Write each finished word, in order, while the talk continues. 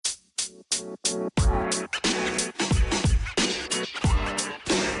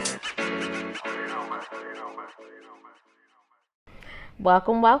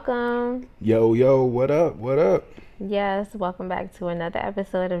Welcome, welcome. Yo, what up? What up? Yes, welcome back to another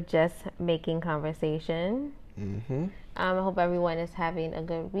episode of Just Making Conversation. I hope everyone is having a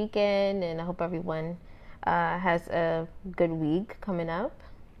good weekend, and I hope everyone has a good week coming up.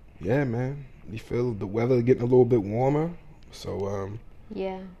 Yeah, man. You feel the weather getting a little bit warmer, so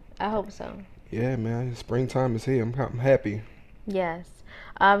Yeah, I hope so. yeah, man. Springtime is here. I'm happy. Yes.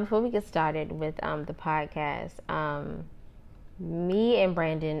 Before we get started with the podcast, me and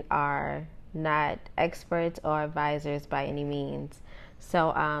Brandon are not experts or advisors by any means.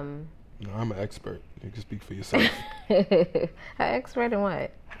 So, No, I'm an expert. You can speak for yourself. an expert in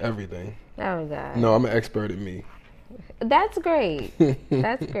what? Everything. Oh, God. No, I'm an expert at me. That's great.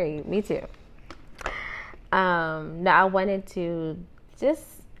 That's great. Me too. Now, I wanted to just,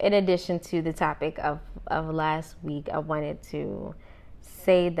 in addition to the topic of last week, I wanted to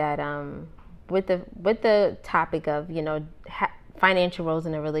say that with the topic of financial roles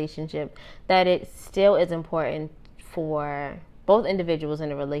in a relationship, that it still is important for both individuals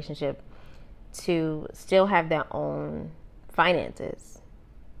in a relationship to still have their own finances.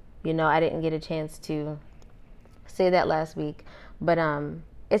 I didn't get a chance to say that last week, but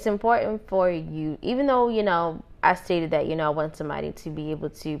it's important for you, even though I stated that I want somebody to be able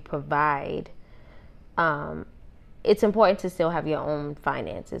to provide. It's important to still have your own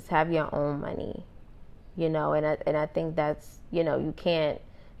finances, have your own money, and I think that's you can't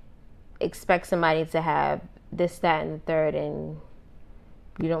expect somebody to have this, that, and the third, and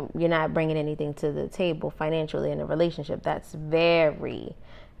you're not bringing anything to the table financially in a relationship. That's very,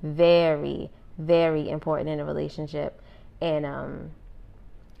 very, very important in a relationship, and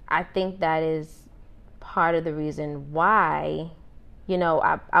I think that is part of the reason why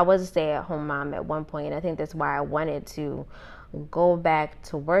I was a stay-at-home mom at one point, and I think that's why I wanted to go back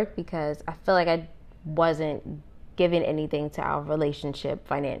to work, because I feel like I wasn't giving anything to our relationship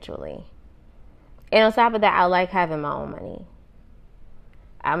financially. And on top of that, I like having my own money.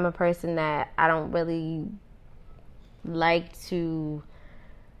 I'm a person that I don't really like to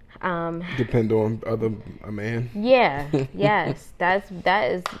Depend on a man. Yeah, yes, that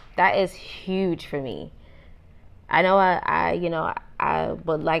is huge for me. I know I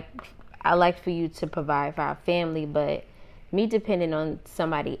like for you to provide for our family, but me depending on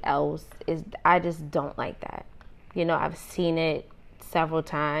somebody else I just don't like that. I've seen it several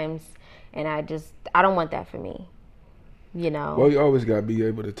times, and I don't want that for me. Well, you always gotta be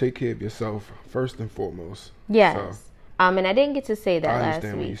able to take care of yourself first and foremost. Yes. So, and I didn't get to say that I last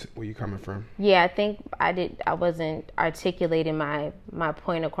week. understand where you're coming from. Yeah, I think I wasn't articulating my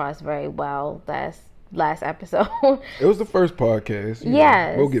point across very well last episode. It was the first podcast.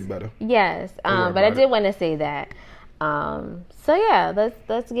 Yes. We'll get better. Yes. But I did want to say that. So yeah,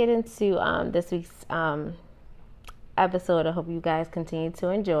 let's get into this week's episode. I hope you guys continue to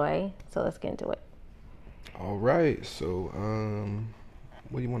enjoy. So let's get into it. All right. So,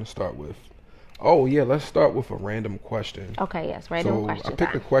 what do you want to start with? Oh yeah, let's start with a random question. Okay. Yes. Random question. I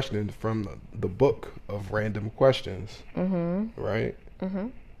picked a question from the book of random questions. Right.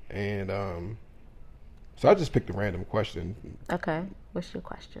 And so I just picked a random question. Okay. What's your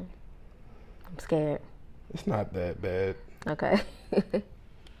question? I'm scared. It's not that bad. Okay.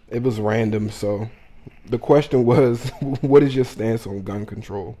 It was random. So the question was, what is your stance on gun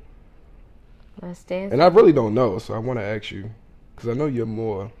control? My stance. And I really don't know, so I want to ask you, because I know you're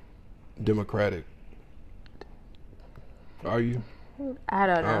more Democratic. Are you? I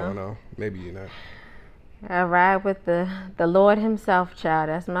don't know. I don't know. Maybe you're not. I ride with the Lord himself, child.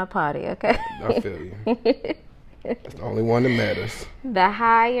 That's my party, okay? I feel you. That's the only one that matters. The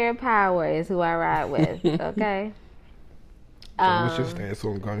higher power is who I ride with, okay? So what's your stance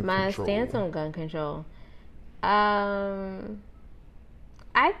on gun control? My stance on gun control. I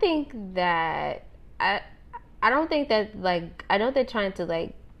think that I don't think that I know they're trying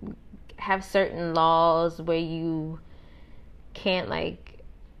to have certain laws where you can't in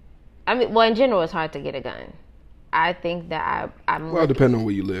general it's hard to get a gun. I think that I'm depending on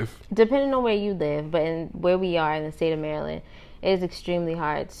where you live. Depending on where you live, but where we are in the state of Maryland, it is extremely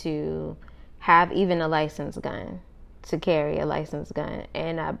hard to have even a licensed gun, to carry a licensed gun.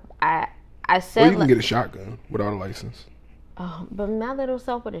 And I said, well, you can get a shotgun without a license. Oh, but my little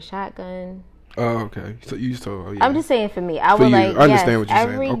self with a shotgun. Oh, okay. So you told. Yeah. I'm just saying for me. I understand what you're saying.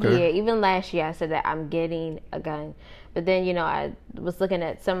 Every Okay. year, even last year, I said that I'm getting a gun. But then, I was looking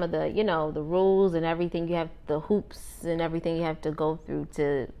at some of the, the rules and everything. You have the hoops and everything you have to go through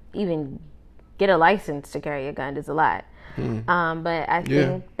to even get a license to carry a gun. Is a lot. But I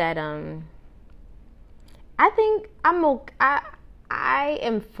think that I think I'm okay. I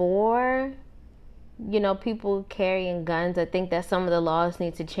am for, people carrying guns. I think that some of the laws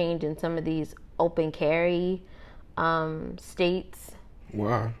need to change in some of these open carry states.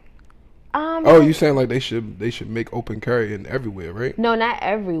 Why? You saying like they should make open carry in everywhere, right? No, not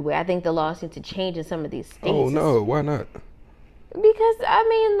everywhere. I think the laws need to change in some of these states. Oh no, why not? Because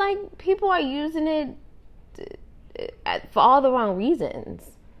like people are using it for all the wrong reasons.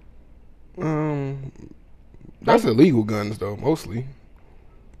 That's illegal guns though, mostly.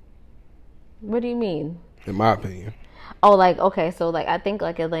 What do you mean? In my opinion. Oh, okay, so I think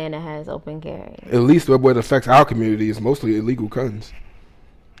Atlanta has open carry. At least what affects our community is mostly illegal guns.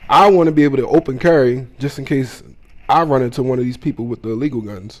 I want to be able to open carry just in case I run into one of these people with the illegal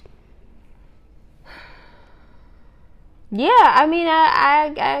guns. Yeah,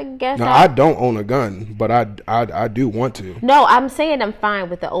 I guess. Now, I don't own a gun, but I do want to. No, I'm saying I'm fine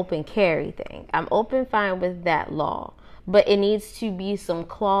with the open carry thing. I'm fine with that law. But it needs to be some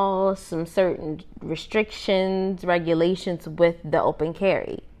clause, some certain restrictions, regulations with the open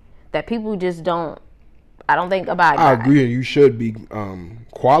carry that people just don't, I don't think, abide by. I agree. You should be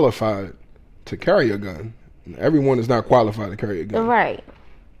qualified to carry a gun. Everyone is not qualified to carry a gun. Right.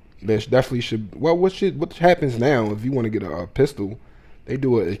 There definitely should. Well, what happens now if you want to get a pistol? They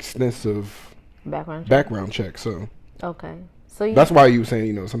do an extensive background check. So okay, so that's why you were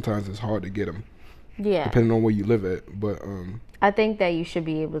saying sometimes it's hard to get them. Yeah. Depending on where you live at, but I think that you should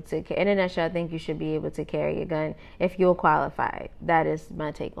be able to. In a nutshell, I think you should be able to carry a gun if you're qualified. That is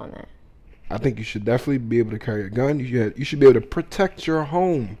my take on that. I think you should definitely be able to carry a gun. You should be able to protect your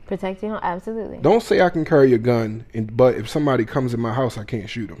home. Protect your home, absolutely. Don't say I can carry a gun, but if somebody comes in my house, I can't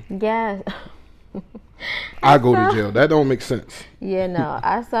shoot them. Yeah. I go to jail. That don't make sense. Yeah, no.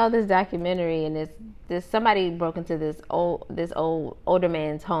 I saw this documentary, and this somebody broke into this older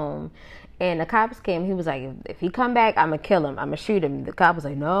man's home, and the cops came. He was like, if he come back, I'm gonna kill him. I'm gonna shoot him. The cop was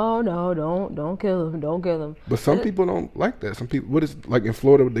like, no, don't kill him. Don't kill him. But some people don't like that. Some people, what is like in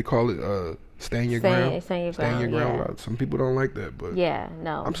Florida, they call it stand your ground. Stand your ground. Yeah. Some people don't like that, but yeah,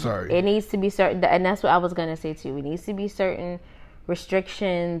 no. I'm sorry. It needs to be certain, and that's what I was gonna say too. It needs to be certain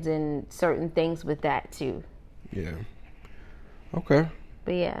restrictions and certain things with that too. Yeah. Okay.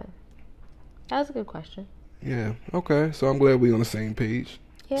 But yeah, that was a good question. Yeah. Okay. So I'm glad we're on the same page.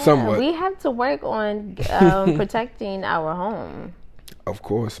 Yeah, somewhat. We have to work on protecting our home. Of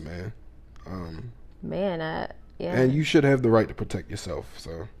course, man. Yeah. And you should have the right to protect yourself.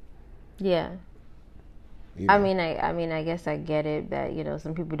 So. Yeah. I mean, I guess I get it that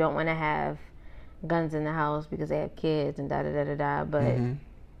some people don't want to have guns in the house because they have kids and da da da da da. But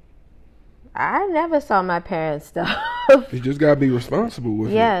I never saw my parents' stuff. You just gotta be responsible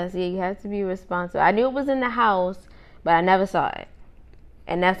with it. Yes, you have to be responsible. I knew it was in the house, but I never saw it.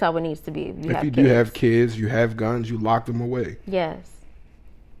 And that's how it needs to be. If you do have kids, you have guns, you lock them away. Yes.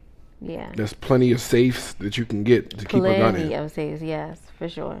 Yeah. There's plenty of safes that you can get to keep a gun in. Plenty of safes, yes, for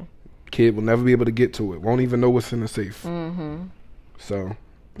sure. Kid will never be able to get to it. Won't even know what's in the safe. Mm-hmm. So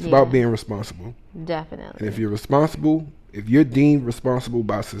it's about being responsible. Definitely. And if you're responsible, if you're deemed responsible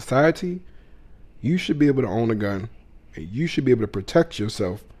by society, you should be able to own a gun, and you should be able to protect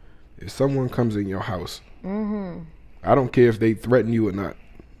yourself if someone comes in your house. Mm-hmm. I don't care if they threaten you or not.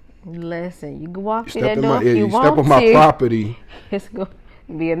 Listen, you can walk through that door if you want to. You step on my property. It's going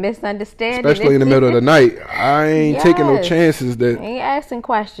to be a misunderstanding. Especially in the middle of the night. I ain't taking no chances that... Ain't asking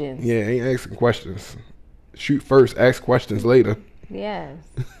questions. Yeah, ain't asking questions. Shoot first, ask questions later. Yes.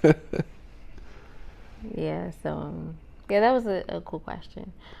 Yeah, so... that was a cool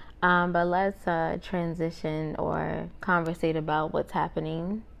question. But let's transition or conversate about what's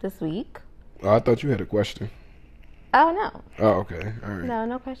happening this week. Oh, I thought you had a question. Oh, no. Oh, okay. All right.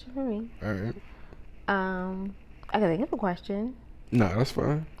 No question for me. All right. I can think of a question. No, that's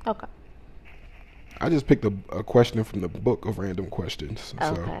fine. Okay. I just picked a question from the book of random questions.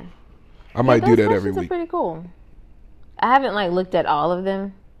 Okay. So I might do that every week. Those questions are pretty cool. I haven't looked at all of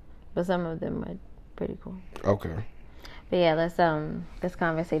them, but some of them are pretty cool. Okay. But yeah, let's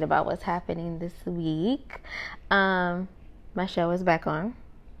conversate about what's happening this week. My show is back on.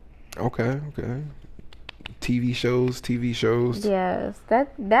 Okay. TV shows. Yes,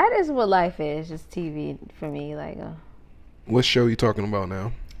 that is what life is, just TV for me. What show are you talking about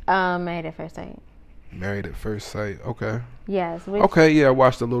now? Married at First Sight. Married at First Sight. Okay. Yes. Okay. Yeah, I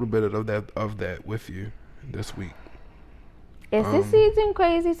watched a little bit of that with you this week. Is this season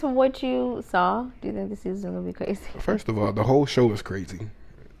crazy to what you saw? Do you think this season will be crazy? First of all, the whole show is crazy.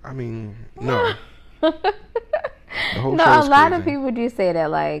 I mean, no. No, a lot of people do say that.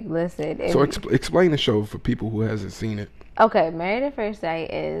 Listen. So explain the show for people who hasn't seen it. Okay, Married at First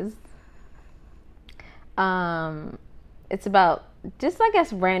Sight is It's about just, I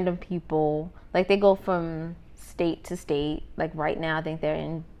guess, random people. Like, they go from state to state. Like, right now, I think they're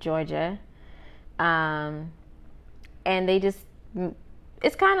in Georgia. And they just,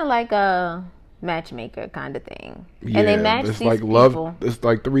 it's kind of like a matchmaker kind of thing. Yeah, and they match it's these like people. love. It's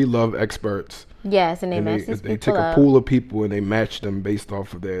like 3 love experts. Yes, and they match these they people take up. a pool of people and they match them based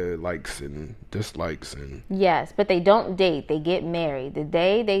off of their likes and dislikes and. Yes, but they don't date. They get married. The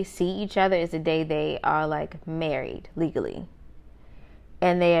day they see each other is the day they are like married legally.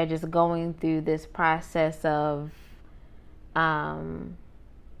 And they are just going through this process of, marriage,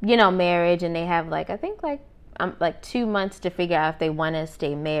 and they have like 2 months to figure out if they want to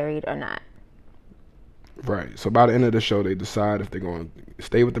stay married or not. Right. So by the end of the show, they decide if they're going to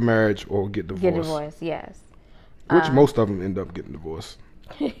stay with the marriage or get divorced. Get divorced, yes. Which most of them end up getting divorced,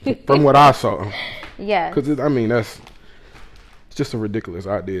 from what I saw. Yes. Because it's just a ridiculous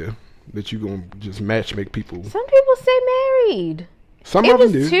idea that you're going to just match make people. Some people stay married. Some it of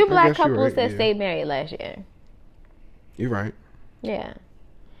them was do. 2 black couples right, that stayed married last year. You're right. Yeah.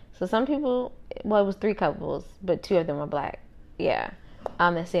 So some people, well, it was 3 couples, but 2 of them were black. Yeah.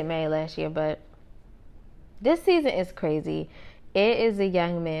 That stayed married last year. But this season is crazy. It is a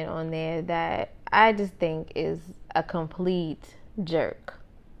young man on there that I just think is a complete jerk.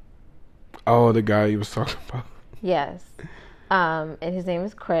 Oh, the guy you was talking about. Yes. And his name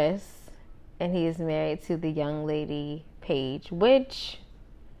is Chris. And he is married to the young lady, Paige, which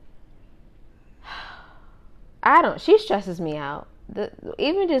she stresses me out.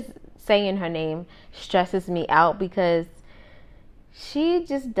 Even just saying her name stresses me out because she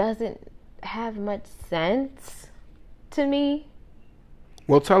just doesn't have much sense to me.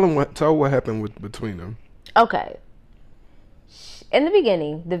 Well, tell what happened between them. Okay. In the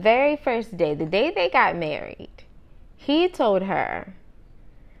beginning, the very first day, the day they got married, he told her,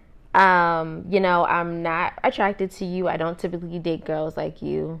 I'm not attracted to you. I don't typically date girls like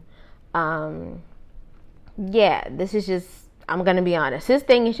you. This is just, I'm going to be honest. His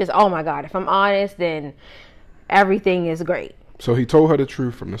thing is just, oh my God, if I'm honest, then everything is great. So he told her the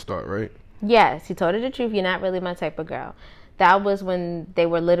truth from the start, right? Yes, he told her the truth. You're not really my type of girl. That was when they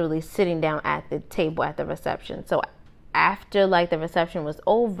were literally sitting down at the table at the reception. So after the reception was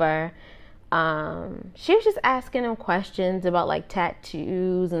over, she was just asking him questions about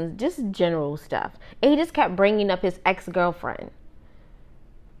tattoos and just general stuff. And he just kept bringing up his ex-girlfriend.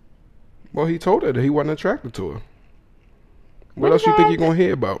 Well, he told her that he wasn't attracted to her. What else you think you're going to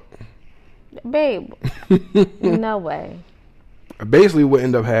hear about? Babe, no way. Basically what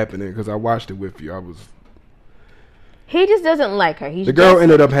ended up happening, because I watched it with you, he just doesn't like her. The girl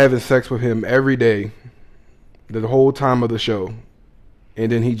ended up having sex with him every day, the whole time of the show,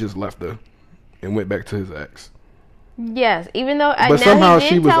 and then he just left her and went back to his ex. Yes, even though but somehow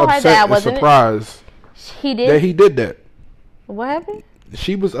she was upset and surprised that he did that. What happened?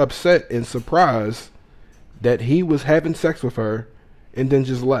 She was upset and surprised that he was having sex with her and then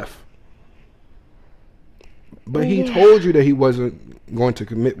just left. But he told you that he wasn't going to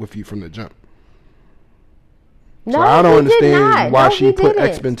commit with you from the jump. No, so I don't understand why she gave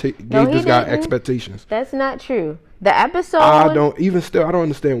this guy expectations. That's not true. The episode. I don't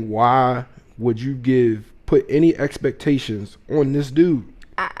understand why would you put any expectations on this dude.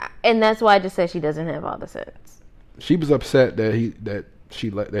 And that's why I just said she doesn't have all the sense. She was upset that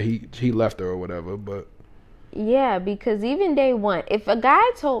he left her or whatever, but. Yeah, because even day one, if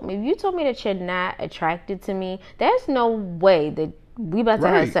you told me that you're not attracted to me, there's no way that we about to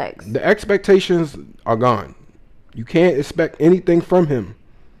have sex. The expectations are gone. You can't expect anything from him.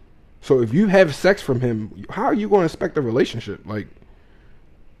 So if you have sex from him, how are you going to expect a relationship?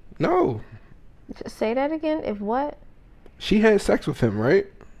 No. Just say that again. If what? She had sex with him, right?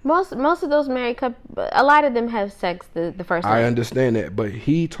 Most of those married couples, a lot of them have sex the first night. I understand that, but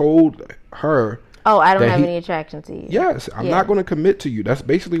he told her. Oh, I don't have any attraction to you. Yes, I'm not going to commit to you. That's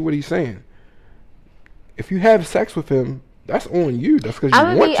basically what he's saying. If you have sex with him, that's on you. That's because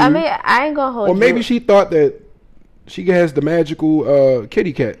you want to. I ain't gonna hold you. Or maybe she thought that she has the magical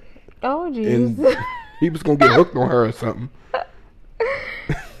kitty cat. Oh, jeez. And he was gonna get hooked on her or something.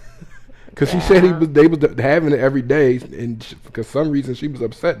 Because she said they was having it every day, and for some reason she was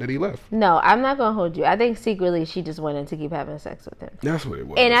upset that he left. No, I'm not gonna hold you. I think secretly she just wanted to keep having sex with him. That's what it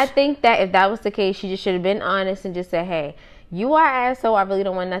was. And I think that if that was the case, she just should have been honest and just said, "Hey, you are an asshole. I really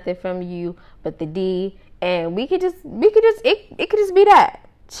don't want nothing from you but the D." And it could just be that.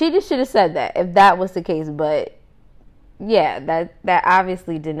 She just should have said that if that was the case. But yeah, that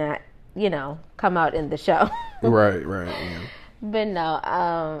obviously did not, come out in the show. Right. Yeah. But no,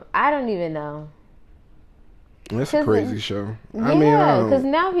 I don't even know. That's a crazy show. Yeah, I mean, because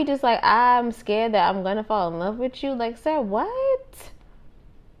now he just like, I'm scared that I'm gonna fall in love with you. Like, sir, what?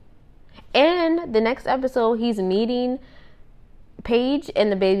 And the next episode, he's meeting Paige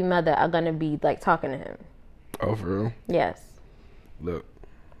and the baby mother are gonna be like talking to him. Oh, for real? Yes. Look,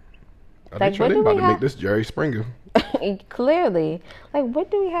 I Like, think what they do about we to make have? this Jerry Springer. Clearly, like,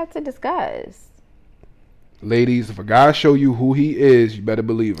 what do we have to discuss? Ladies, if a guy show you who he is, you better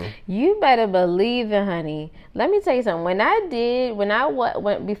believe him. You better believe it, honey. Let me tell you something.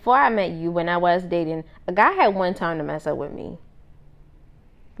 Before I met you, when I was dating, a guy had one time to mess up with me.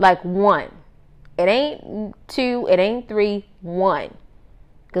 Like one. It ain't two. It ain't three. One.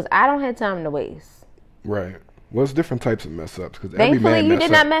 Because I don't have time to waste. Right. Well, it's different types of mess ups. Because every Thankfully, man you mess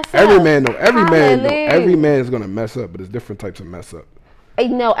did up. not mess up. Every man is gonna mess up, but there's different types of mess up.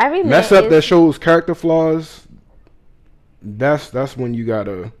 No, every man Mess up that shows character flaws. That's when you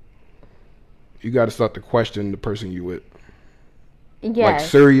gotta start to question the person you with. Yes. Like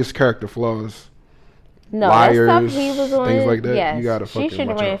serious character flaws. No, liars, that stuff he was on, things like that. Yes, You gotta she fucking should have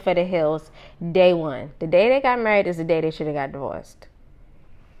watch ran out. for the hills day one. The day they got married is the day they should have got divorced.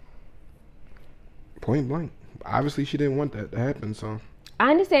 Point blank. Obviously, she didn't want that to happen. So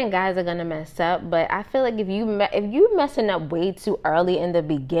I understand guys are gonna mess up, but I feel like if you messing up way too early in the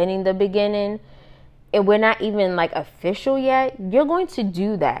beginning, and we're not even like official yet, you're going to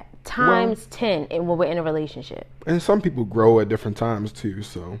do that times 10 when we're in a relationship. and some people grow at different times too.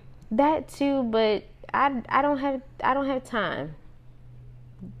 So That too, but I don't have time.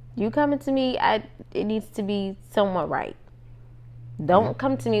 You coming to me, it needs to be somewhat right. Don't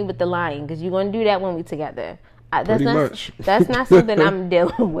come to me with the lying, because you're gonna do that when we together. Pretty much. That's not something I'm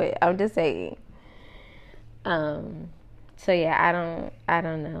dealing with. I'm just saying. So yeah, I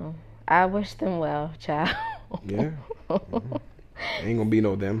don't know. I wish them well, child. yeah, ain't gonna be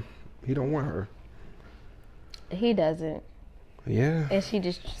no them. He don't want her. He doesn't, Yeah. and she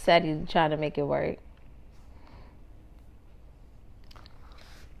just said he's trying to make it work.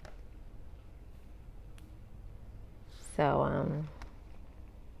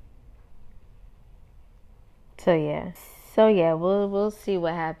 So yeah, we'll see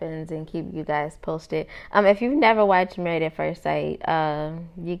what happens and keep you guys posted. If you've never watched Married at First Sight,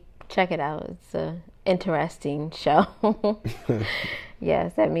 you check it out. It's a interesting show.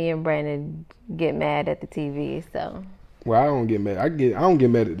 Yes, that me and Brandon get mad at the TV. So. Well, I don't get mad. I don't get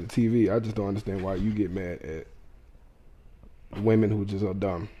mad at the TV. I just don't understand why you get mad at women who just are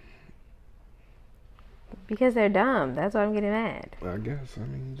dumb. Because they're dumb. That's why I'm getting mad. I guess. I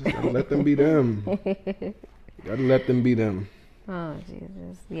mean, you just gotta let them be them. Gotta let them be them. Oh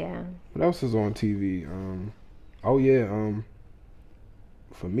Jesus, yeah. What else is on TV? Oh yeah.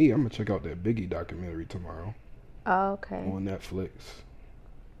 For me, I'm gonna check out that Biggie documentary tomorrow. Oh, okay. On Netflix.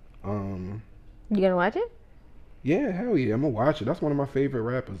 You gonna watch it? Yeah, hell yeah, I'm gonna watch it. That's one of my favorite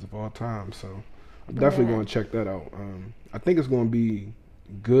rappers of all time, so I'm definitely gonna check that out. I think it's gonna be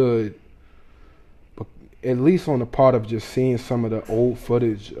good, but at least on the part of just seeing some of the old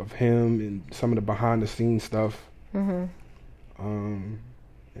footage of him and some of the behind the scenes stuff. Yeah,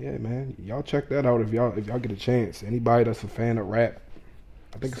 man, y'all check that out if y'all get a chance. Anybody that's a fan of rap,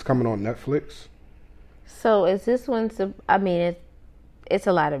 I think it's coming on Netflix. So is this one? I mean, it's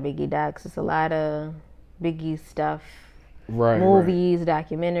a lot of Biggie docs. It's a lot of Biggie stuff. Right. Movies,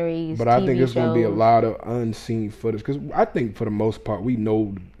 documentaries. But TV I think it's going to be a shows. lot of unseen footage because I think for the most part we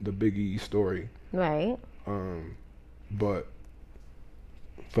know the Biggie story. Right. But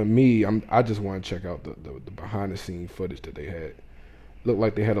for me, I just want to check out the behind the scene footage that they had. Looked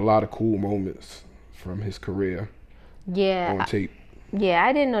like they had a lot of cool moments from his career Yeah. on tape. Yeah,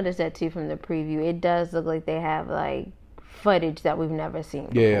 I didn't notice that too from the preview. It does look like they have like footage that we've never seen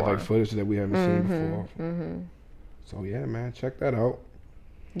before. Yeah, like footage that we haven't seen before. So yeah, man, check that out.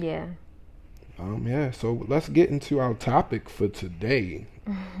 Yeah. Yeah, so let's get into our topic for today.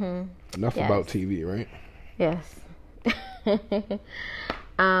 Enough Yes. about TV, right? Yes.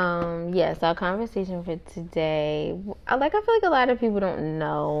 Yes, our conversation for today. I feel like a lot of people don't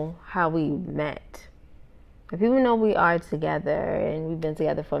know how we met. People know we are together and we've been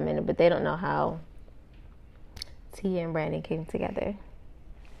together for a minute, but they don't know how Tia and Brandon came together.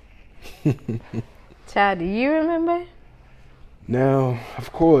 Child, do you remember? Now,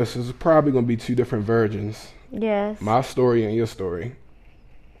 of course, there's probably going to be two different versions. Yes. My story and your story.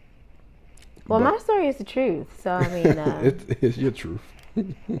 Well, But- my story is the truth, so I mean, it's your truth.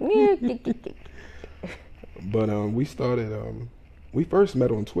 But we first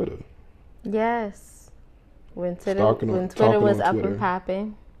met on Twitter. yes, when Twitter Talking was on up Twitter. and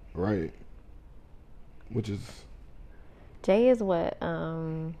popping. Right. Which is, Jay is what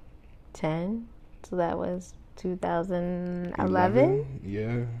 10, so that was 2011.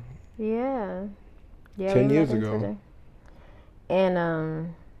 Yeah. Yeah. Yeah. 10 years ago.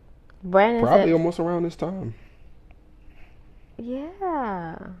 And Brandon Probably said, almost around this time.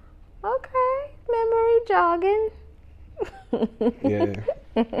 yeah. Okay. Memory jogging. Yeah.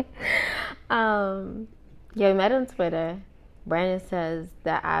 Yeah, we met on Twitter. Brandon says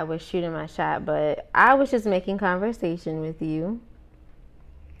that I was shooting my shot, but I was just making conversation with you.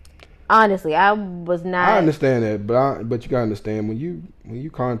 Honestly, I was not. I understand that, but you gotta understand when you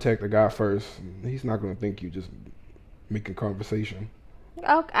contact a guy first, he's not gonna think you just making conversation.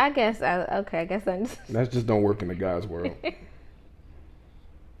 Okay, I guess. I guess I. That just don't work in the guy's world.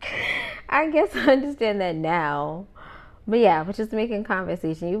 I guess I understand that now, but yeah, we're just making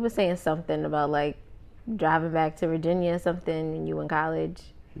conversation. You were saying something about like driving back to Virginia or something when you were in college.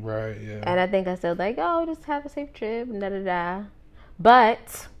 Right, yeah. And I think I said like, oh, just have a safe trip and da.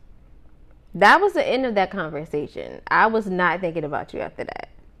 But that was the end of that conversation. I was not thinking about you after that.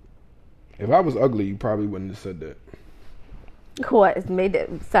 If I was ugly, you probably wouldn't have said that. What? Made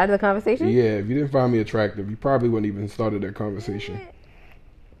that side of the conversation? Yeah, if you didn't find me attractive, you probably wouldn't even started that conversation.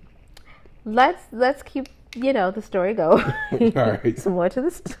 Let's keep, the story going. All right. Some more to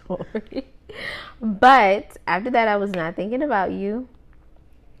the story. But after that, I was not thinking about you.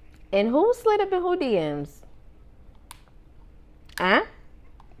 And who slid up in who DMs? Huh?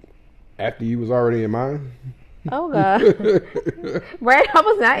 After you was already in mine? Oh, God. Right? I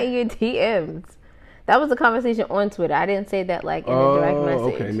was not in your DMs. That was a conversation on Twitter. I didn't say that like in a direct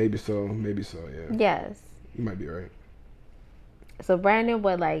message. Okay. Maybe so, yeah. Yes. You might be right. So Brandon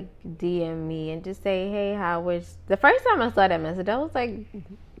would like DM me and just say, hey, how was... The first time I saw that message, I was like,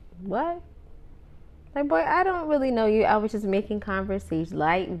 what? Like, boy, I don't really know you. I was just making conversation,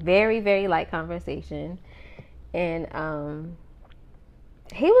 very, very light conversation. And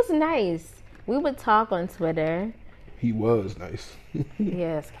he was nice. We would talk on Twitter. He was nice.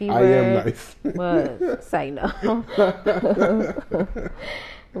 Yes, he I am nice. Was. Say no.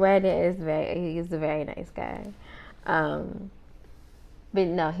 Brandon he's a very nice guy. But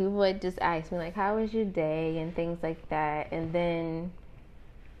no, he would just ask me like, how was your day and things like that. And then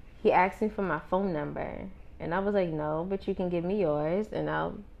he asked me for my phone number. And I was like, no, but you can give me yours and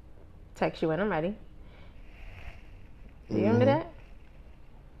I'll text you when I'm ready. Do you remember that?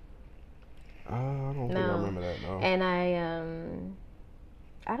 I don't think I remember that, no. And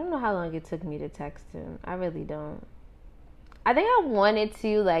I don't know how long it took me to text him. I really don't. I think I wanted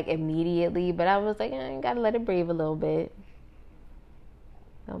to like immediately, but I was like, I gotta let it breathe a little bit.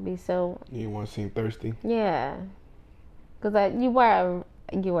 Don't be so. You didn't want to seem thirsty. Yeah, because you were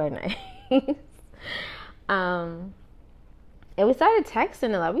nice. And we started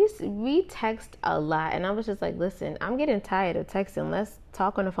texting a lot. We text a lot, and I was just like, listen, I'm getting tired of texting. Let's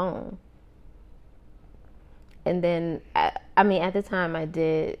talk on the phone. And then, at the time I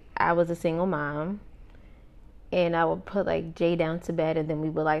was a single mom, and I would put like Jay down to bed, and then we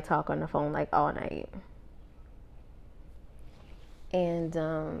would like talk on the phone like all night. And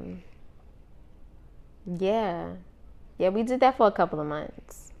yeah, we did that for a couple of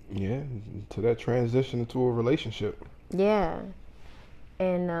months. Yeah, to that transition into a relationship. Yeah,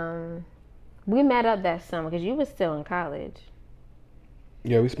 and we met up that summer because you were still in college.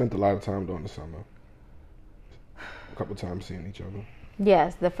 Yeah, we spent a lot of time during the summer. A couple times seeing each other.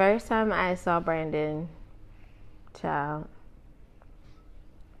 Yes, the first time I saw Brandon, child.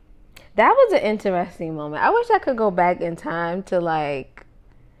 That was an interesting moment. I wish I could go back in time to like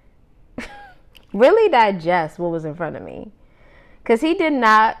really digest what was in front of me. Because he did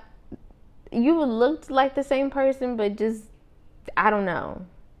not, you looked like the same person, but just, I don't know.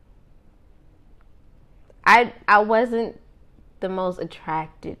 I wasn't the most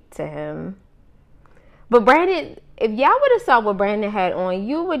attracted to him. But Brandon, if y'all would have saw what Brandon had on,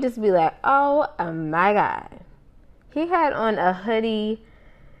 you would just be like, oh my God. He had on a hoodie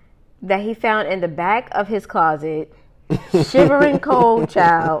that he found in the back of his closet. Shivering cold,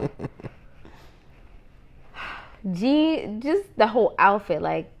 child. Gee, just the whole outfit.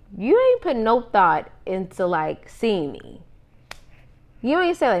 Like, you ain't put no thought into, like, seeing me. You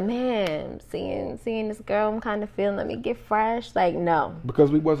ain't say, like, man, seeing this girl, I'm kind of feeling, let me get fresh. Like, no. Because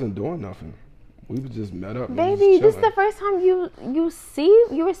we wasn't doing nothing. We just met up. Baby, this is the first time you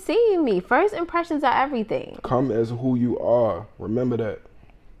were seeing me. First impressions are everything. Come as who you are. Remember that.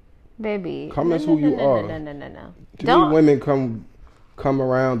 Baby. Come as who you are. No. Too many women come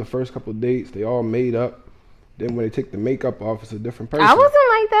around the first couple of dates, they all made up. Then when they take the makeup off, it's a different person. I wasn't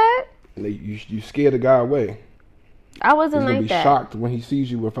like that. And you scare the guy away. I wasn't like that. He's gonna be shocked when he sees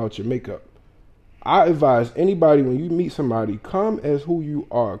you without your makeup. I advise anybody when you meet somebody, come as who you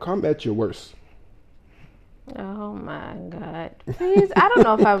are. Come at your worst. Oh my God! Please, I don't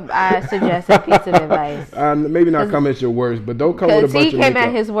know if I suggest a piece of advice. Maybe not come at your worst, but don't come with a bunch of Because he came makeup.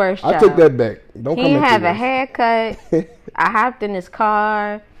 at his worst. I take that back. Don't he come didn't at have your a haircut. I hopped in his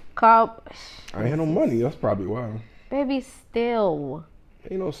car. I ain't no money. That's probably why. Baby, still.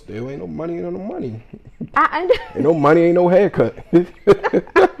 Ain't no still. Ain't no money. Ain't no money. Ain't no money. Ain't no haircut.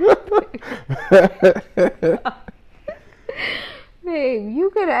 Babe,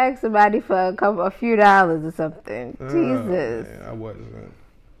 you could have asked somebody for a few dollars or something. Jesus. Man, I wasn't.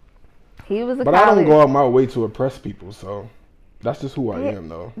 He was a But college. I don't go out my way to impress people, so that's just who I am,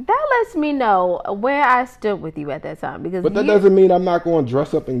 though. That lets me know where I stood with you at that time. But that doesn't mean I'm not going to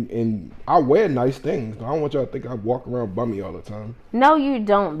dress up and I wear nice things. I don't want y'all to think I walk around bummy all the time. No, you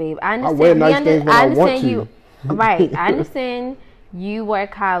don't, babe. I understand. I wear nice things when I want to. You, right. I understand you were a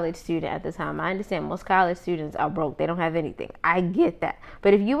college student at the time. I understand most college students are broke. They don't have anything. I get that.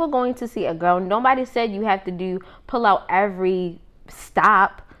 But if you were going to see a girl, nobody said you have to pull out every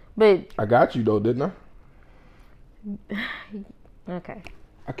stop. But I got you, though, didn't I? Okay.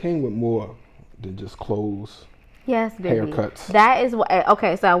 I came with more than just clothes. Yes, baby. Haircuts. That is what.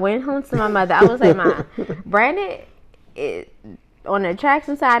 Okay, so I went home to my mother. I was like, Mom, Brandon, on the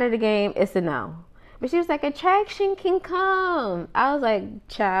attraction side of the game, it's a no. But she was like, attraction can come. I was like,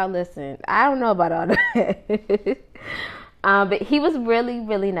 child, listen, I don't know about all that. But he was really,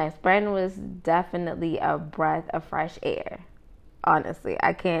 really nice. Brandon was definitely a breath of fresh air. Honestly,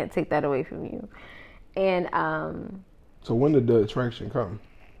 I can't take that away from you. And so when did the attraction come?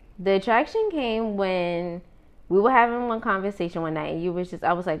 The attraction came when we were having one conversation one night, and you was just,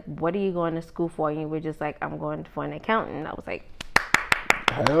 I was like, what are you going to school for? And you were just like, I'm going for an accountant. And I was like,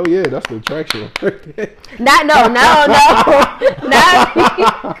 hell yeah, that's the attraction. no.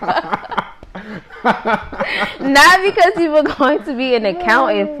 Not because you were going to be an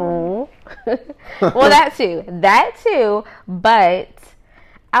accountant, fool. Well, that too. But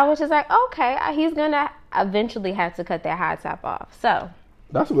I was just like, okay, he's gonna eventually have to cut that high top off. So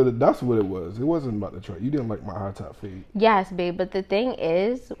that's what it was. It wasn't about the truck. You didn't like my high top fade. Yes, babe. But the thing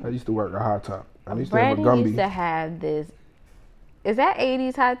is, I used to wear a high top. I used Brandon to have a Gumby. used to have this. Is that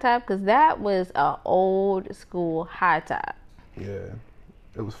 80s high top? Because that was an old school high top. Yeah,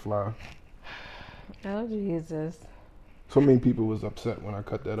 it was fly. Oh, Jesus. So many people was upset when I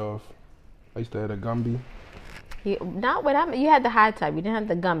cut that off. I used to have a Gumby. You had the high top. You didn't have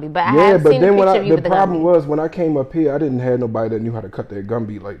the Gumby. But I have seen a picture of you with the Gumby. The problem was when I came up here, I didn't have nobody that knew how to cut their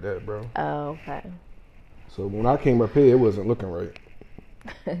Gumby like that, bro. Oh, okay. So when I came up here, it wasn't looking right.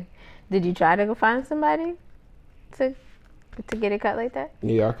 Did you try to go find somebody to get it cut like that?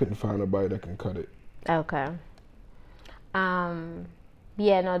 Yeah, I couldn't find nobody that can cut it. Okay.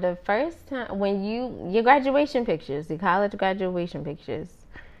 Yeah, no, the first time when your graduation pictures, the college graduation pictures.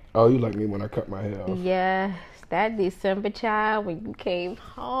 Oh, you like me when I cut my hair off? Yes, that December, child, when you came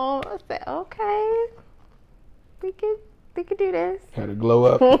home, I said, okay, we could do this. Had to glow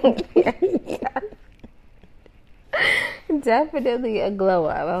up. Yeah. Definitely a glow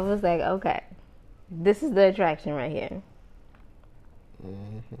up. I was like, okay, this is the attraction right here.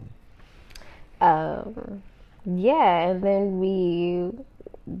 Mm-hmm. Yeah, and then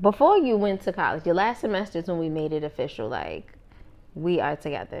before you went to college, your last semester is when we made it official, like, we are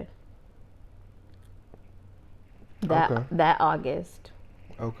together. That August.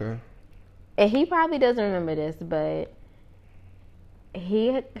 Okay. And he probably doesn't remember this, but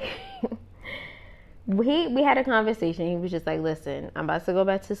we had a conversation. He was just like, listen, I'm about to go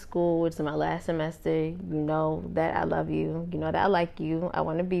back to school. It's my last semester. You know that I love you. You know that I like you. I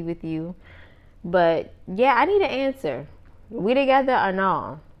want to be with you. But yeah, I need an answer. We together or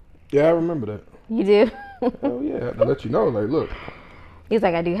no? Yeah, I remember that. You do? Oh yeah, I had to let you know. Like, look. He's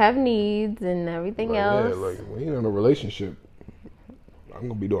like, I do have needs and everything else. Yeah, like when you're in a relationship, I'm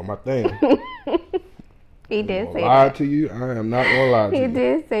gonna be doing my thing. He did say lie that. to you. I am not gonna lie to you. He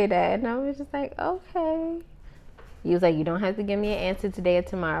did say that, and I was just like, okay. He was like, you don't have to give me an answer today or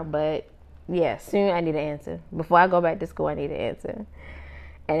tomorrow, but yeah, soon I need an answer. Before I go back to school, I need an answer.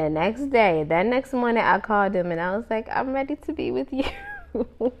 And that next morning, I called him and I was like, I'm ready to be with you.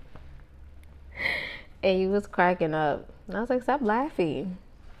 And he was cracking up. And I was like, stop laughing.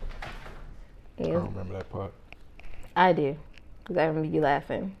 I don't remember that part. I do, because I remember you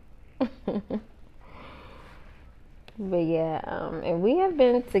laughing. But yeah, and we have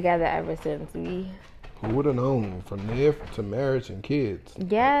been together ever since. Who would have known? From there to marriage and kids.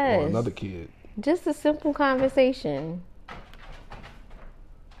 Yes. Or another kid. Just a simple conversation.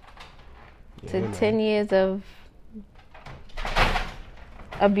 Yeah, To man. 10 years of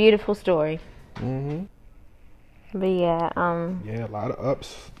a beautiful story. Mm-hmm. But yeah, Yeah, a lot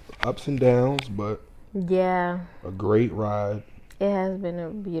of ups and downs, but Yeah. A great ride. It has been a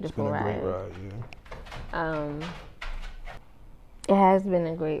It's beautiful been a ride. great ride, yeah. It has been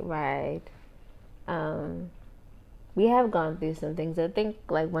a great ride. We have gone through some things. I think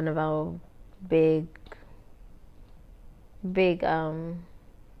like one of our big what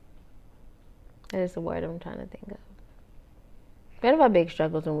is the word I'm trying to think of? One of our big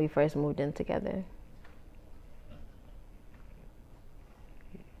struggles when we first moved in together.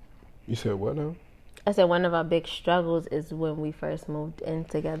 You said what now? I said one of our big struggles is when we first moved in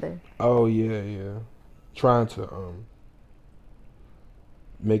together. Oh yeah. Trying to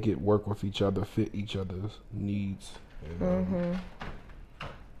make it work with each other, fit each other's needs, and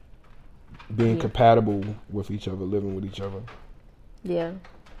being compatible with each other, living with each other. Yeah.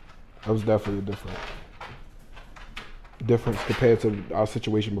 That was definitely a difference compared to our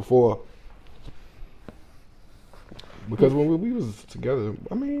situation before. Because when we was together,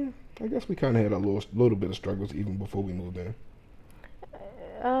 I mean, I guess we kind of had a little bit of struggles even before we moved in,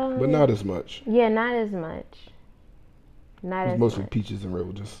 but not as much. Yeah, not as much. Not It was as mostly much. peaches and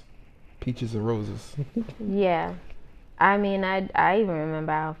roses. Peaches and roses. Yeah. I mean, I even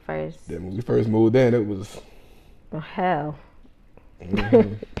remember our first. Then when we first moved in, it was Hell.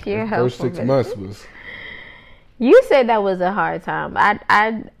 pure Pure hell. First 6 months was. You said that was a hard time.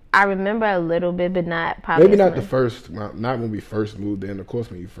 I remember a little bit, but not probably. Maybe not the first, not when we first moved in. Of course,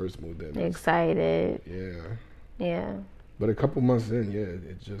 when you first moved in. Excited. Yeah. Yeah. But a couple months in, yeah,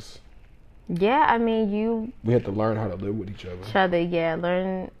 it just. Yeah, I mean, we had to learn how to live with each other. Yeah,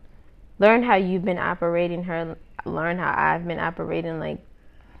 learn how you've been operating. Learn how I've been operating. Like,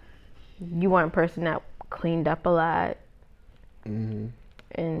 you weren't a person that cleaned up a lot. Mm-hmm.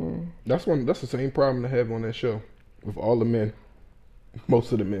 And that's the same problem I have on that show with all the men,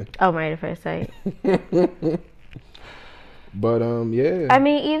 most of the men. Oh, Married at First Sight. But yeah. I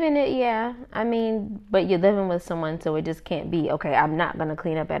mean, but you're living with someone, so it just can't be okay. I'm not gonna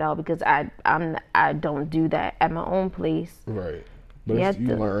clean up at all because I don't do that at my own place. Right. But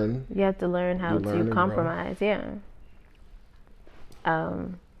you learn. You have to learn how to compromise. Yeah.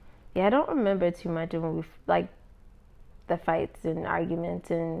 Yeah, I don't remember too much of when we like the fights and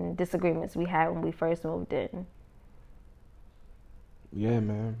arguments and disagreements we had when we first moved in. Yeah,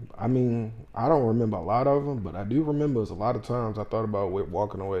 man. I mean, I don't remember a lot of them, but I do remember there's a lot of times I thought about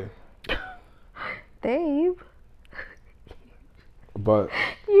walking away. Babe. But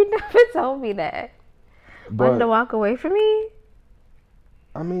you never told me that. Wanted to walk away from me?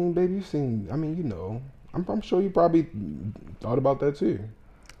 I mean, babe, you know. I'm sure you probably thought about that too.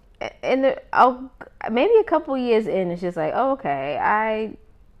 And maybe a couple years in, it's just like, oh, okay,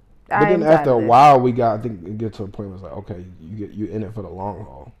 But then after a while, I think it gets to a point where it's like, okay, you're in it for the long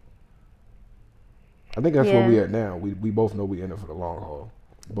haul. I think that's where we at now. We both know we in it for the long haul.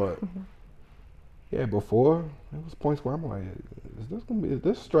 But yeah, before there was points where I'm like, is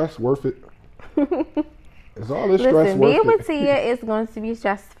this stress worth it? Is all this stress worth it? Being with Tia is going to be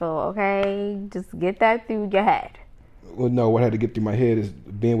stressful. Okay, just get that through your head. Well, no, what I had to get through my head is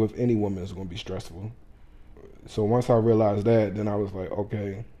being with any woman is going to be stressful. So once I realized that, then I was like,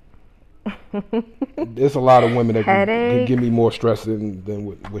 okay. There's a lot of women that can give me more stress than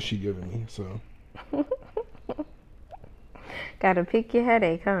what she giving me. So gotta pick your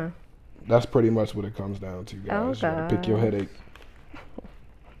headache, huh? That's pretty much what it comes down to, guys. Oh, you gotta pick your headache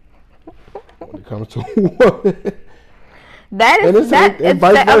when it comes to women. I'm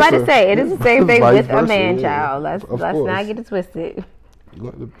about to say it is the same thing with a man, child. Let's not get it twisted. I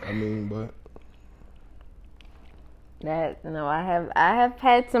mean, but. I have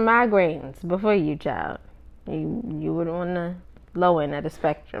had some migraines before you, child. You were on the low end of the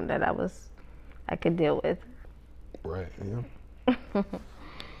spectrum that I could deal with. Right. Yeah.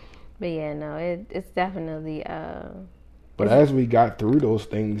 But yeah, no, it's definitely. But as we got through those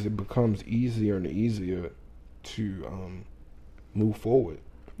things, it becomes easier and easier to move forward.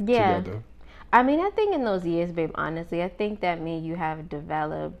 Yeah. Together. I mean, I think in those years, babe. Honestly, I think that me and you have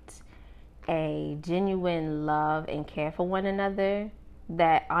developed a genuine love and care for one another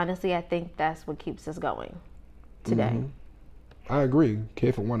that honestly I think that's what keeps us going today. Mm-hmm. I agree.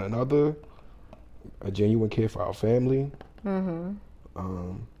 Care for one another, a genuine care for our family.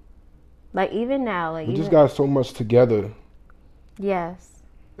 Like even now, we just got so much together. Yes.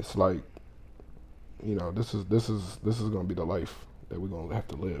 It's like, you know, this is gonna be the life that we're gonna have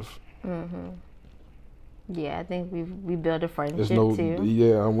to live. Yeah, I think we built a friendship too.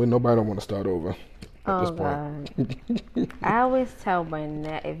 Yeah, nobody don't want to start over at this point. God. I always tell Brandon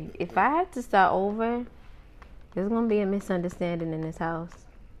that if I have to start over, there's gonna be a misunderstanding in this house.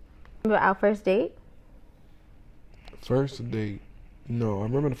 Remember our first date? First date? No, I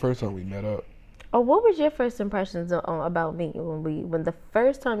remember the first time we met up. Oh, what was your first impressions about me when the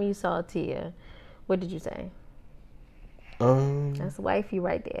first time you saw Tia? What did you say? That's wifey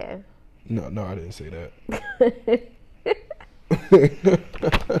right there. No, I didn't say that.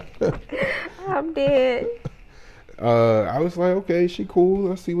 I'm dead. I was like, okay, she cool.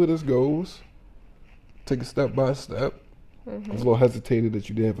 Let's see where this goes. Take it step by step. I was a little hesitated that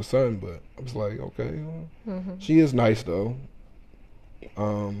you did have a son, but I was like, okay. She is nice though.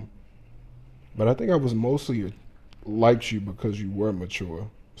 But I think I was mostly liked you because you were mature.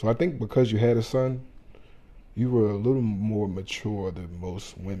 So I think because you had a son, you were a little more mature than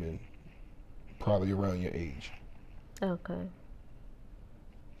most women, probably around your age. Okay.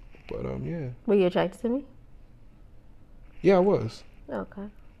 But yeah. Were you attracted to me? Yeah, I was. Okay.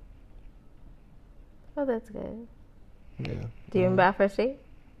 Oh, that's good. Yeah. Do you remember our first date?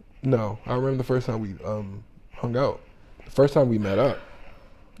 No, I remember the first time we hung out. The first time we met up.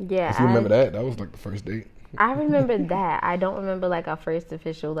 Yeah. If you remember that was like the first date. I remember that. I don't remember like our first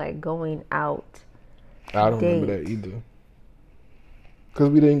official like going out. I don't remember that either. Because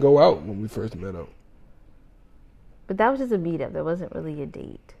we didn't go out when we first met up. But that was just a meetup. That wasn't really a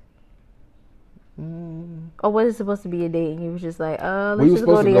date. Or was it supposed to be a date and you were just like, let's we were just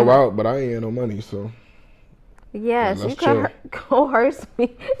supposed to go out, but I ain't had no money, so. Yeah, so you coerce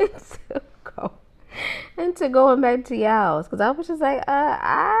me into going back to your house. Because I was just like,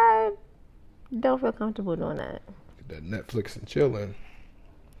 I don't feel comfortable doing that. That Netflix and chilling.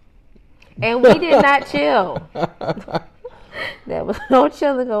 And we did not chill. There was no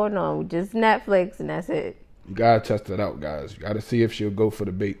chilling going on. Just Netflix and that's it. You gotta test it out, guys. You gotta see if she'll go for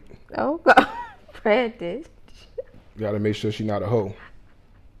the bait. Oh, God. Fred did. You gotta make sure she's not a hoe.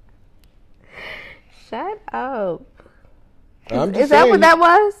 Shut up. Is that what that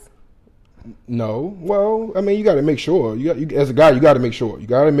was? No. Well, I mean, you gotta make sure. You as a guy, you gotta make sure. You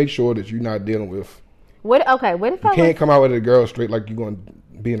gotta make sure that you're not dealing with. What? Okay. What if you can't come out with a girl straight like you're going to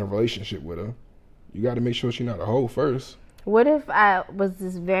be in a relationship with her? You gotta make sure she's not a hoe first. What if I was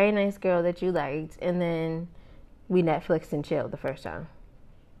this very nice girl that you liked, and then we Netflix and chilled the first time?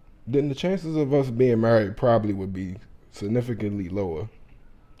 Then the chances of us being married probably would be significantly lower.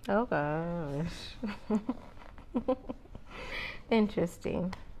 Oh, gosh.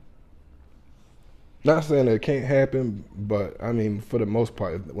 Interesting. Not saying that it can't happen, but I mean, for the most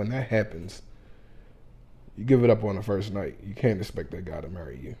part, when that happens, you give it up on the first night. You can't expect that guy to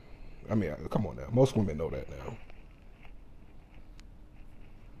marry you. I mean, come on now. Most women know that now.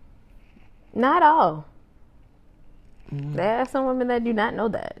 Not all. There are some women that do not know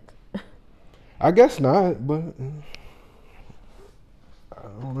that. I guess not, but I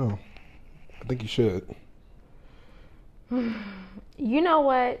don't know. I think you should. You know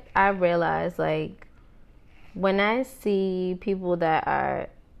what? I realize, like, when I see people that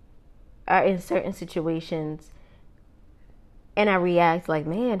are in certain situations and I react like,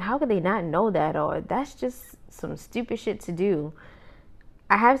 man, how could they not know that? Or that's just some stupid shit to do.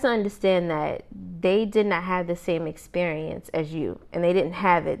 I have to understand that they did not have the same experience as you, and they didn't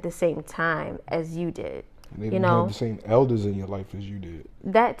have it the same time as you did. And they didn't have the same elders in your life as you did.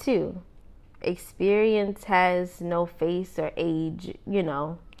 That too. Experience has no face or age, you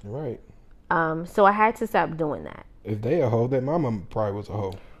know. Right. So I had to stop doing that. If they a hoe, then my mama probably was a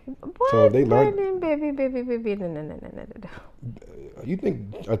hoe. What? So if they learn, baby. No. You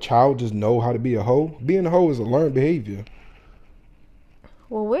think a child just know how to be a hoe? Being a hoe is a learned behavior.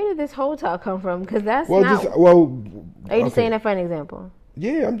 Well, where did this hoe talk come from? Because that's Are you just saying that for an example?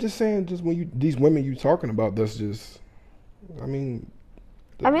 Yeah, I'm just saying. Just when these women you talking about, that's just. I mean,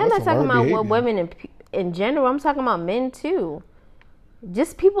 I'm not talking about women in general. I'm talking about men too.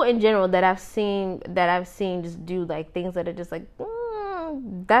 Just people in general that I've seen just do like things that are just like,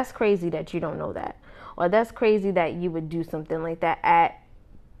 that's crazy that you don't know that, or that's crazy that you would do something like that at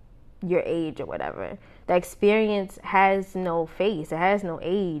your age or whatever. The experience has no face. It has no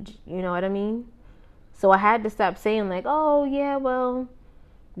age. You know what I mean? So I had to stop saying like, oh yeah, well,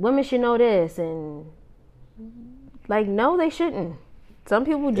 women should know this, and like, no, they shouldn't. Some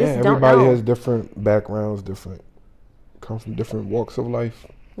people just don't know. Everybody has different backgrounds, come from different walks of life.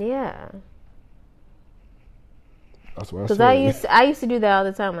 Yeah. That's what I said. Because I used to do that all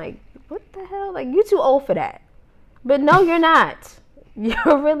the time. Like, what the hell? Like, you're too old for that. But no, you're not.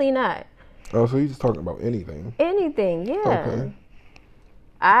 You're really not. Oh, so you're just talking about anything? Anything, yeah. Okay.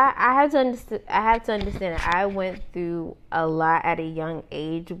 I have to understand. That I went through a lot at a young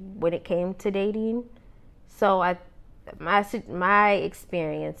age when it came to dating. So my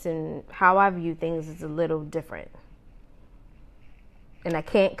experience and how I view things is a little different, and I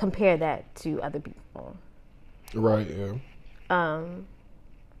can't compare that to other people. Right. Yeah.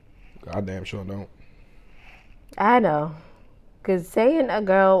 I damn sure don't. I know. Because saying a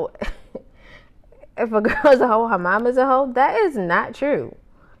girl, if a girl's a hoe, her mom is a hoe, that is not true.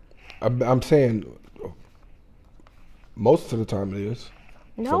 I'm saying most of the time it is.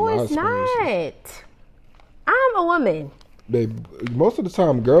 No, it's not. I'm a woman. Most of the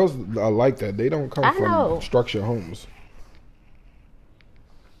time, girls are like that. They don't come from know. structured homes.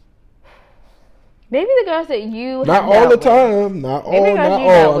 Maybe the girls that you not all the time, not all, not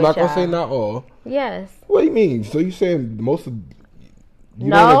all. I'm not gonna say not all. Yes. What do you mean? So you saying most of?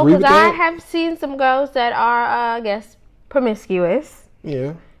 No, because I have seen some girls that are, I guess, promiscuous.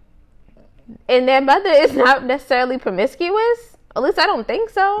 Yeah. And their mother is not necessarily promiscuous. At least I don't think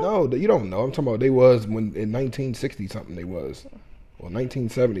so. No, you don't know. I'm talking about they was when in 1960 something they was, or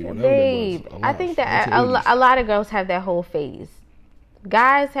 1970 whenever they was. I think that a lot of girls have that whole phase.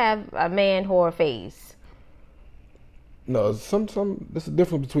 Guys have a man whore phase. No, some there's a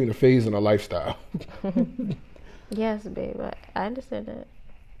difference between a phase and a lifestyle. Yes, babe, I understand that.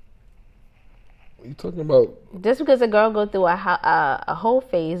 What are you talking about? Just because a girl go through a whole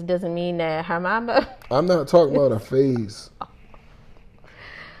phase doesn't mean that her mama. I'm not talking about a phase.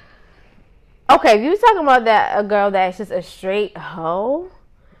 Okay, if you talking about that a girl that's just a straight hoe.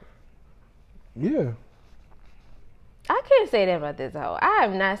 Yeah. I can't say that about this hoe. I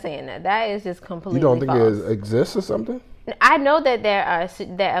am not saying that. That is just completely You don't think false. it exists or something? I know that there are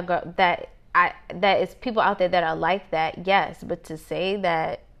that is people out there that are like that. Yes, but to say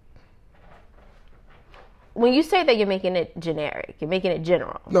that, when you say that, you're making it generic. You're making it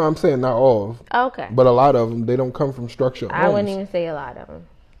general. No, I'm saying not all. Okay. But a lot of them, they don't come from structured homes. I wouldn't even say a lot of them.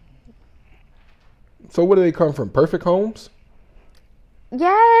 So where do they come from? Perfect homes?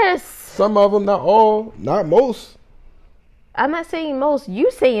 Yes. Some of them, not all, not most. I'm not saying most.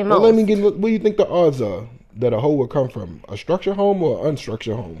 You saying most. Well, let me get. What do you think the odds are that a hoe will come from? A structured home or an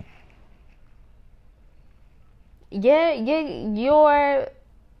unstructured home? Yeah, your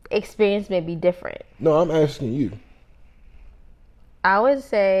experience may be different. No, I'm asking you. I would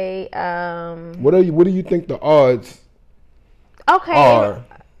say. What do you think the odds are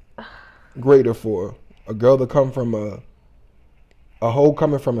greater for a girl to come from a hoe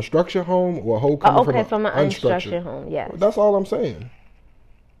coming from a structured home or a hoe coming from an unstructured home? Yes, that's all I'm saying.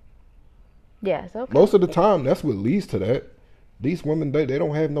 Yes, okay. Most of the time, that's what leads to that. These women, they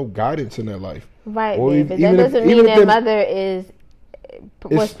don't have no guidance in their life. Right, but that doesn't mean their mother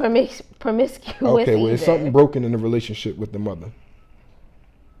was promiscuous. Okay, well, it's something broken in the relationship with the mother.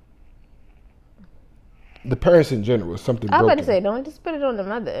 The parents in general, something broken. I was about to say, don't just put it on the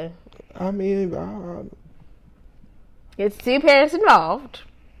mother. I mean, it's two parents involved.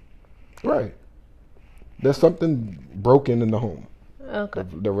 Right. There's something broken in the home. Okay.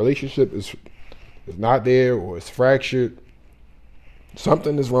 The relationship is not there, or it's fractured.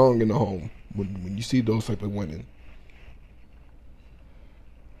 Something is wrong in the home when you see those type of women.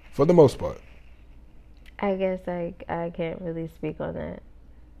 For the most part. I guess I can't really speak on that.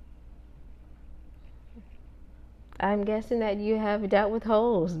 I'm guessing that you have dealt with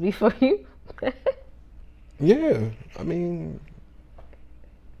hoes before you. Yeah, I mean,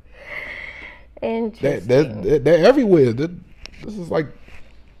 interesting. They're everywhere. This is like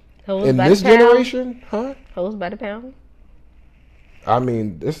hoes in by this the pound? generation, huh? Hoes by the pound. I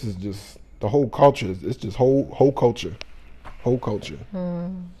mean, this is just the whole culture. It's just whole culture.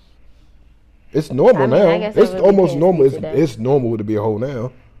 It's normal now. It's almost normal. It's normal to be a hoe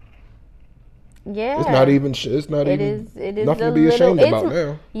now. Yeah, it's not even. It is nothing to be ashamed about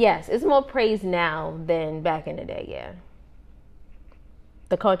now. Yes, it's more praised now than back in the day. Yeah,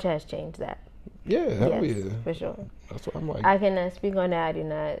 the culture has changed that. Yeah, hell yeah, for sure. That's what I'm like. I cannot speak on that. I do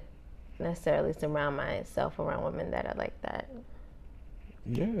not necessarily surround myself around women that are like that.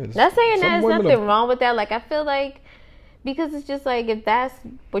 Yeah, not saying there's nothing wrong with that. Like, I feel like, because it's just like, if that's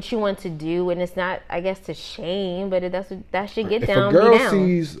what you want to do, and it's not, I guess, to shame, but if that should get down. If a girl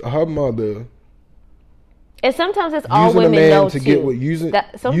sees her mother. And sometimes it's all women know too. Using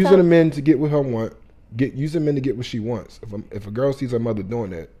a man to get what her want, using men to get what she wants. If a girl sees her mother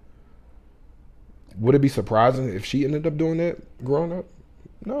doing that, would it be surprising if she ended up doing that growing up?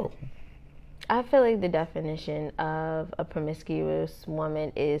 No. I feel like the definition of a promiscuous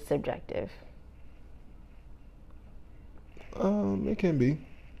woman is subjective. It can be.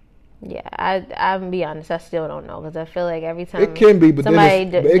 Yeah, I'm be honest. I still don't know, because I feel like every time it can be, but somebody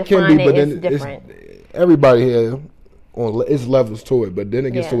then it can be, but then it's different. Everybody here on its levels to it, but then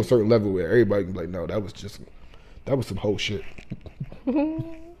it gets to a certain level where everybody can be like, no, that was some whole shit.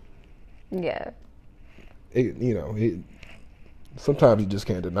 Yeah. Sometimes you just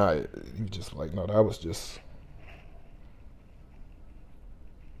can't deny it. You just like, no, that was just.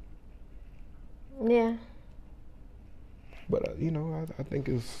 Yeah. But I think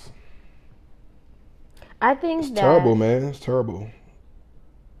I think it's that terrible, man. It's terrible.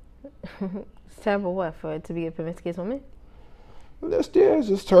 It's terrible what, for it to be a promiscuous woman? It's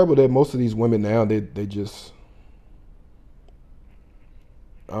just terrible that most of these women now they just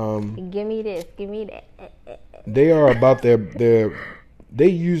Give me this, give me that. they are about their they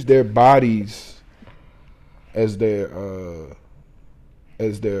use their bodies as their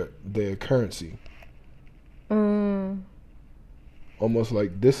currency. Almost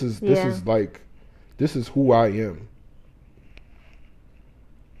like this is who I am.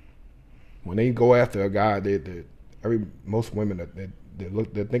 When they go after a guy, most women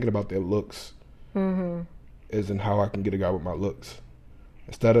they're thinking about their looks, as in how I can get a guy with my looks,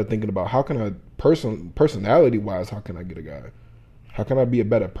 instead of thinking about how can I personality wise, how can I get a guy, how can I be a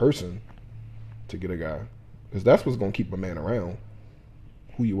better person to get a guy, because that's what's gonna keep a man around,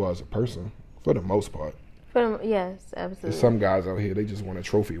 who you are as a person, for the most part. Yes, absolutely. There's some guys out here, they just want a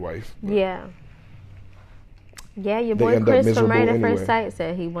trophy wife. Yeah. Yeah, your boy Chris from Married at First Sight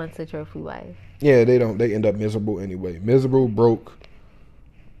said he wants a trophy wife. Yeah, they end up miserable anyway. Miserable, broke,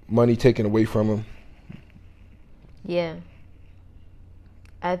 money taken away from them. Yeah.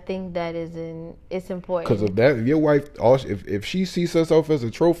 I think that it's important. Because of that, if your wife, if she sees herself as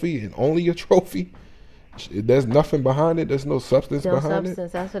a trophy and only a trophy, there's nothing behind it. There's no substance behind it.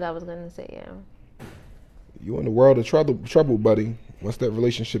 That's what I was going to say, yeah. You in the world of trouble, buddy. Once that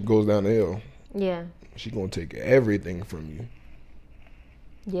relationship goes down the hill. Yeah. She gonna take everything from you.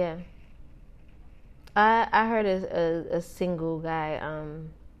 Yeah. I heard a single guy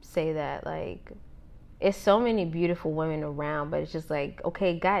say that, like, it's so many beautiful women around, but it's just like,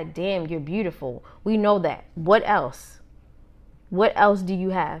 okay, god damn, you're beautiful. We know that. What else? What else do you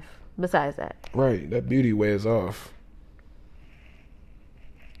have besides that? Right. That beauty wears off.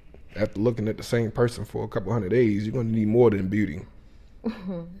 After looking at the same person for a couple hundred days, you're gonna need more than beauty.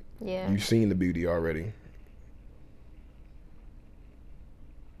 Yeah. You've seen the beauty already.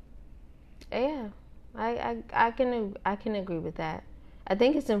 Yeah. I can agree with that. I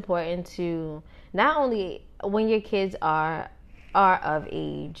think it's important to not only when your kids are of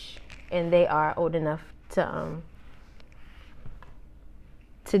age and they are old enough to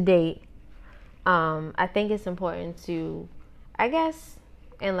date. I think it's important to, I guess,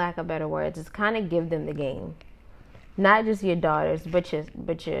 in lack of better words, is kind of give them the game. Not just your daughters, but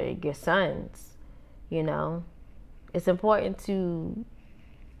your sons. You know, it's important to.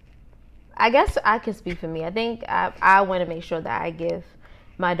 I guess I can speak for me. I think I want to make sure that I give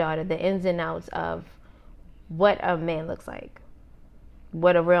my daughter the ins and outs of what a man looks like,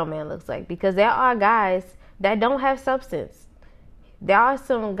 what a real man looks like. Because there are guys that don't have substance. There are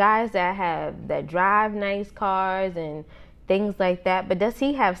some guys that drive nice cars and things like that, but does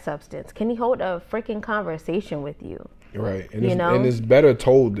he have substance? Can he hold a freaking conversation with you? Right, and it's better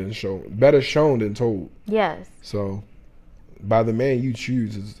told than shown. Better shown than told. Yes. So, by the man you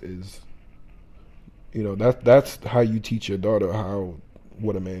choose is that's how you teach your daughter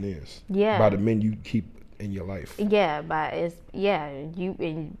what a man is. Yeah. By the men you keep in your life. Yeah, by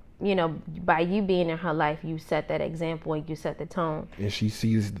you by you being in her life, you set that example and you set the tone.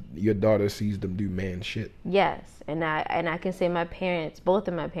 And your daughter sees them do man shit. Yes, and I can say both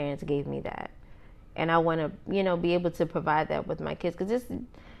of my parents gave me that, and I want to be able to provide that with my kids, because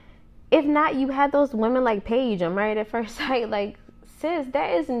if not, you had those women like Paige on Married at First Sight. Like, sis,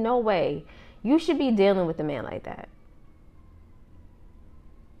 there is no way you should be dealing with a man like that.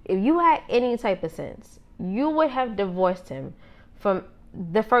 If you had any type of sense, you would have divorced him from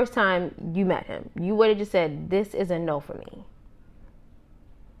the first time you met him. You would have just said, this is a no for me.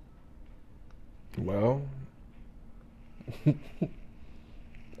 Well,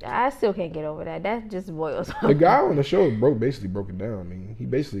 I still can't get over that. That just boils on. The guy on the show basically broke it down. I mean, he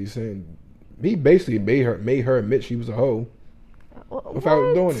basically made her admit she was a hoe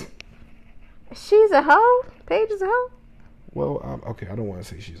without doing it. She's a hoe? Paige is a hoe? Well, okay, I don't want to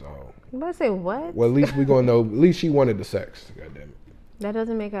say she's a hoe. You about to say what? Well, at least we're going to know. At least she wanted the sex. God damn it. That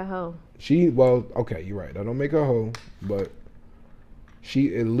doesn't make her a hoe. Okay, you're right. That don't make her a hoe. But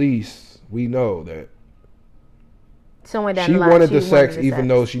at least we know that somewhere down she the line, wanted the sex even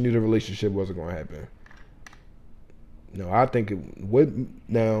though she knew the relationship wasn't going to happen. No, I think it would.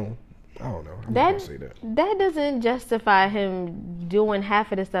 Now, I don't know. I'm not going to say that. That doesn't justify him doing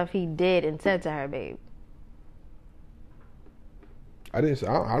half of the stuff he did and said to her, babe. I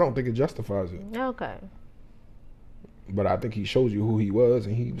don't think it justifies it. Okay. But I think he shows you who he was,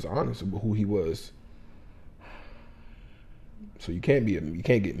 and he was honest about who he was. So you can't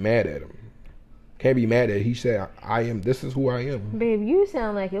get mad at him. Can't be mad that he said, I am, this is who I am. Babe, you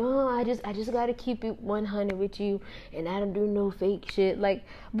sound like, oh, I just gotta keep it 100 with you, and I don't do no fake shit. Like,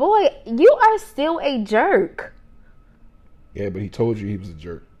 boy, you are still a jerk. Yeah, but he told you he was a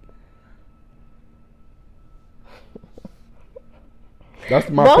jerk. That's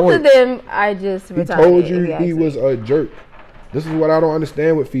my point. Both of them, I just He told you he was a jerk. This is what I don't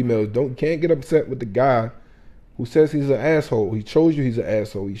understand with females. Can't get upset with the guy who says he's an asshole. He shows you he's an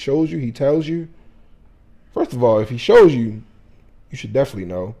asshole. He shows you, he tells you. First of all, if he shows you, you should definitely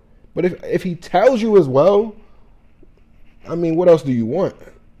know. But if he tells you as well, I mean, what else do you want?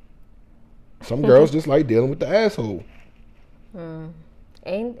 Some girls just like dealing with the asshole.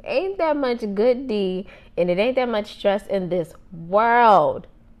 Ain't that much good D, and it ain't that much stress in this world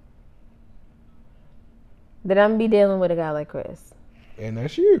that I'm be dealing with a guy like Chris. And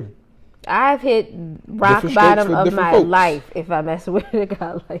that's you. I've hit rock bottom of my life if I mess with a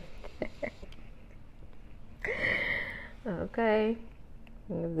guy like that. Okay.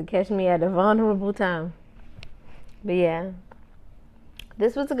 Catch me at a vulnerable time. But yeah.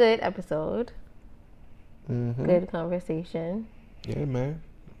 This was a good episode. Mm-hmm. Good conversation. Yeah, man.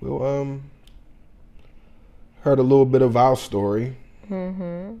 We'll heard a little bit of our story. Mm-hmm.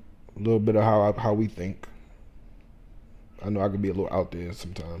 A little bit of how we think. I know I can be a little out there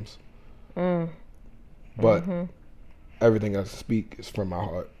sometimes. But everything I speak is from my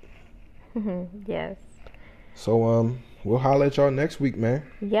heart. Yes. So we'll holler at y'all next week, man.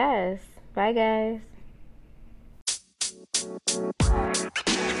 Yes. Bye, guys.